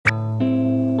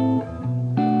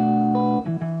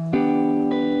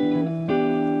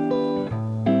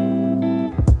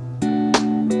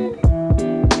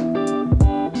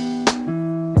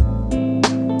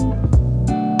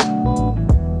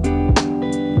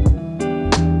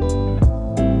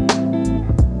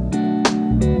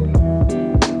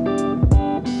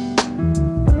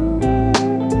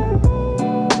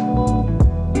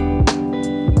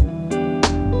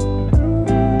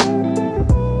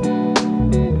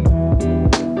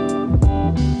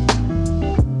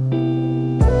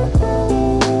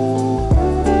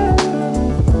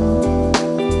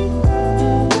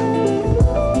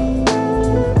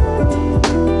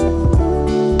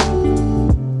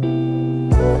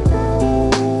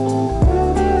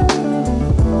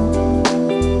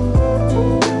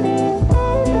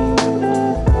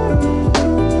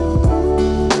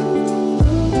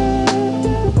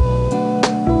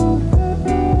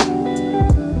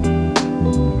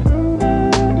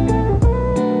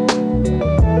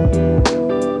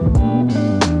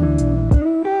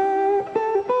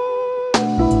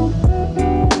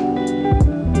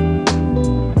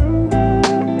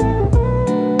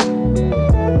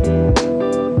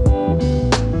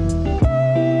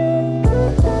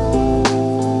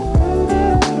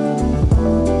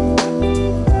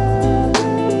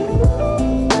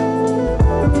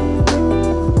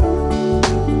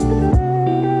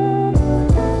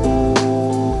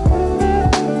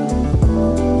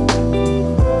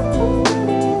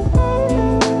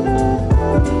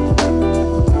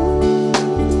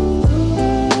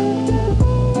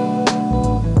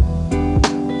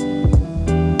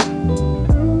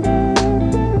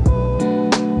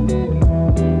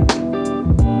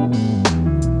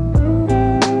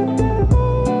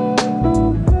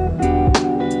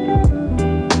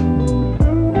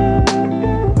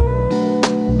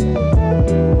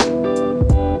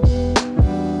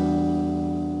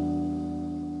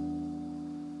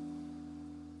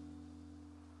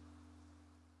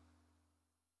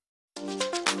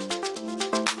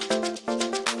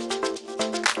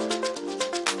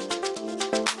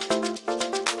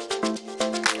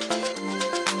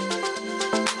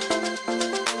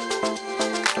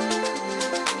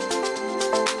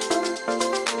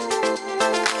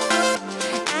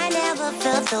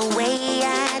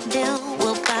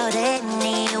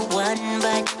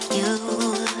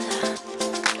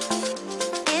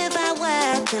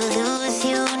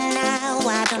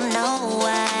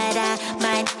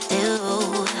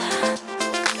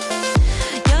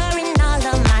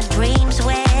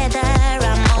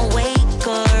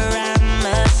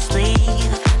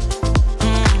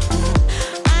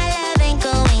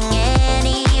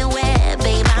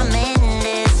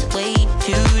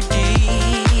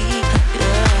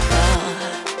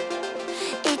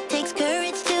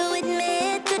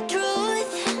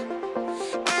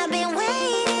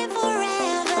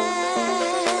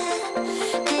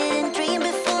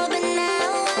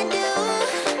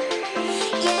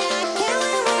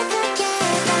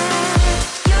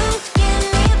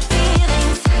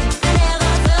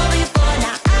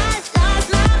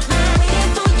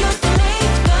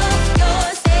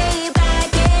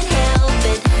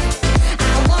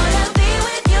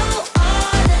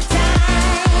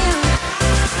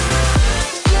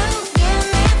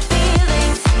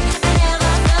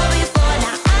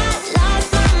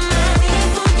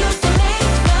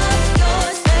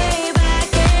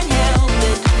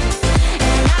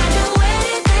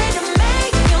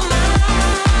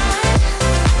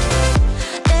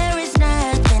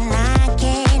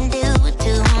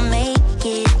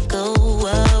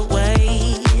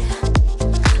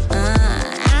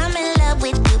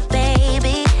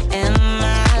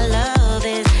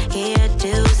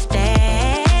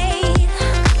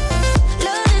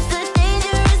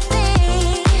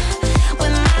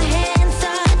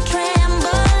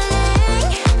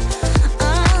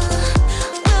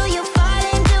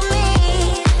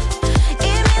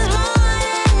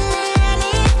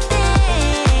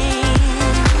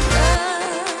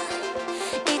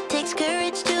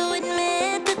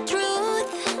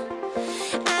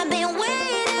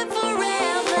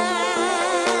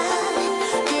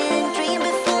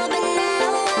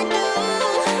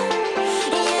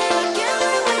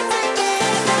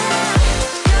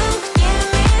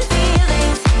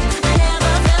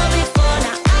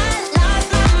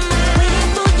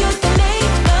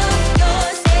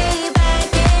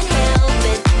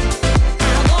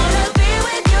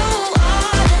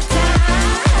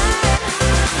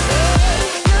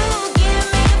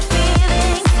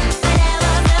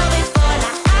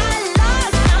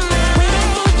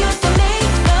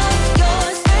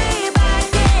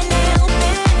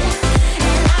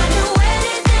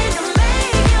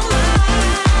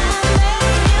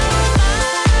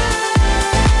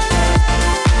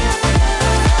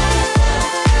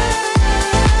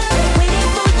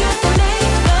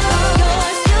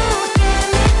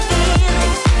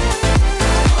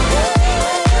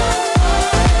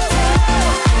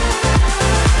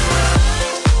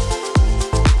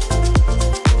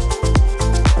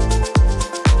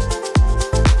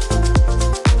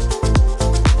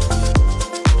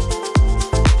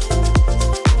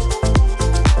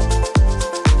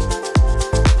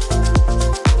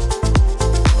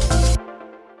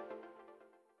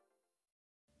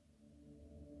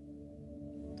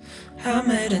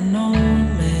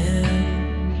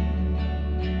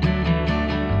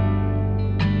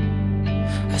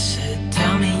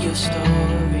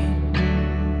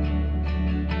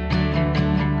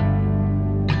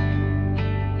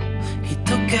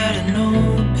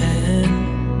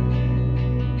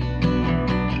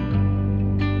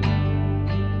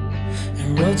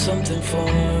and wrote something for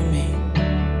me.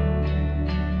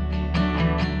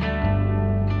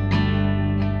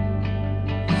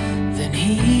 Then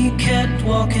he kept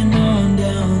walking on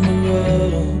down the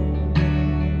road,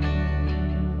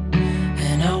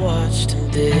 and I watched him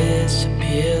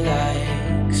disappear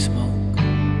like smoke.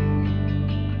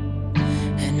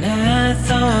 And I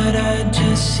thought I'd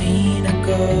just seen a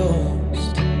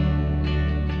ghost.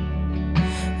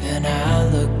 Then I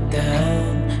looked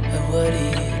down at what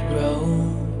he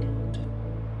wrote.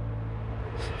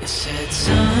 It said,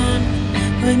 son,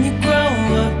 when you grow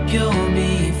up you'll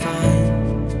be fine.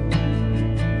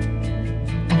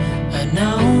 I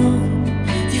know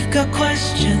you've got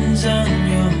questions on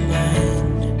your mind.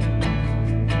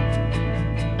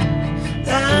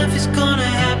 Life is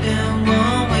gonna happen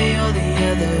one way or the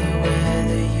other,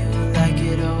 whether you like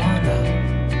it or not.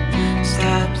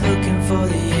 Stop looking for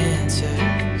the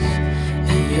answers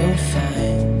and you'll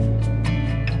find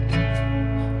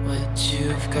what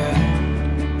you've got.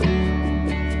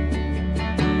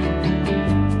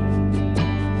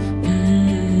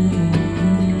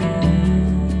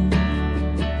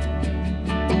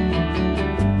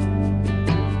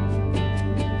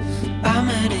 I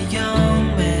met a young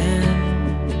man,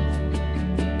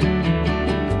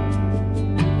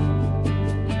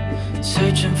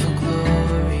 searching for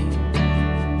glory.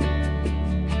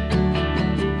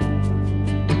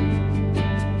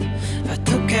 I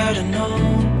took out an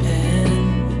old pen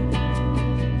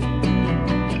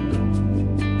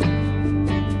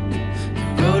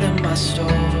and wrote in my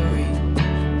story.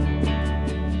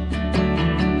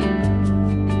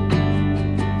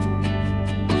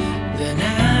 Then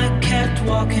I kept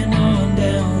walking on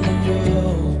down the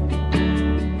road.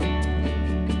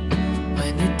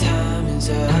 When your time is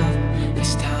up,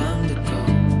 it's time to go.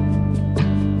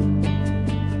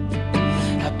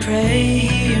 I pray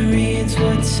he reads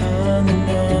what's on the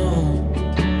note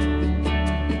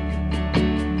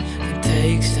and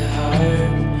takes to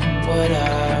heart what I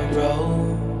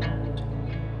wrote.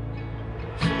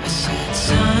 I said,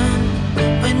 son,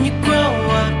 when you grow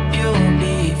up you'll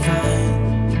be fine.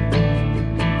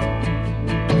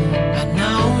 I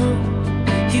know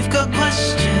you've got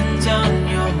questions on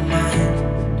your mind.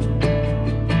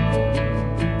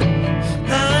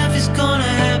 Life is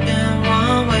gonna happen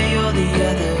one way or the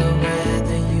other,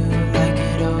 whether you like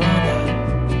it or not.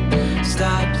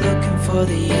 Stop looking for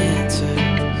the answers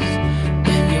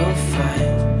and you'll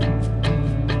find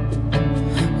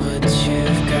what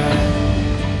you've got.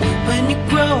 When you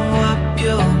grow up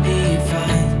you'll be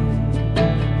fine.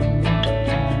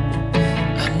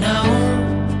 I know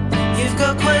you've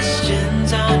got questions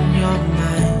on your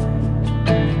mind.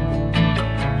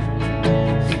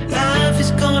 Life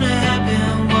is gonna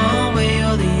happen one way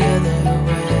or the other,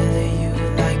 whether you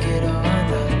like it or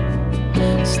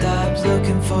not. Stop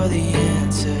looking for the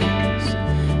answers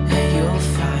and you'll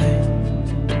find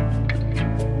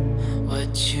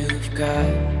what you've got.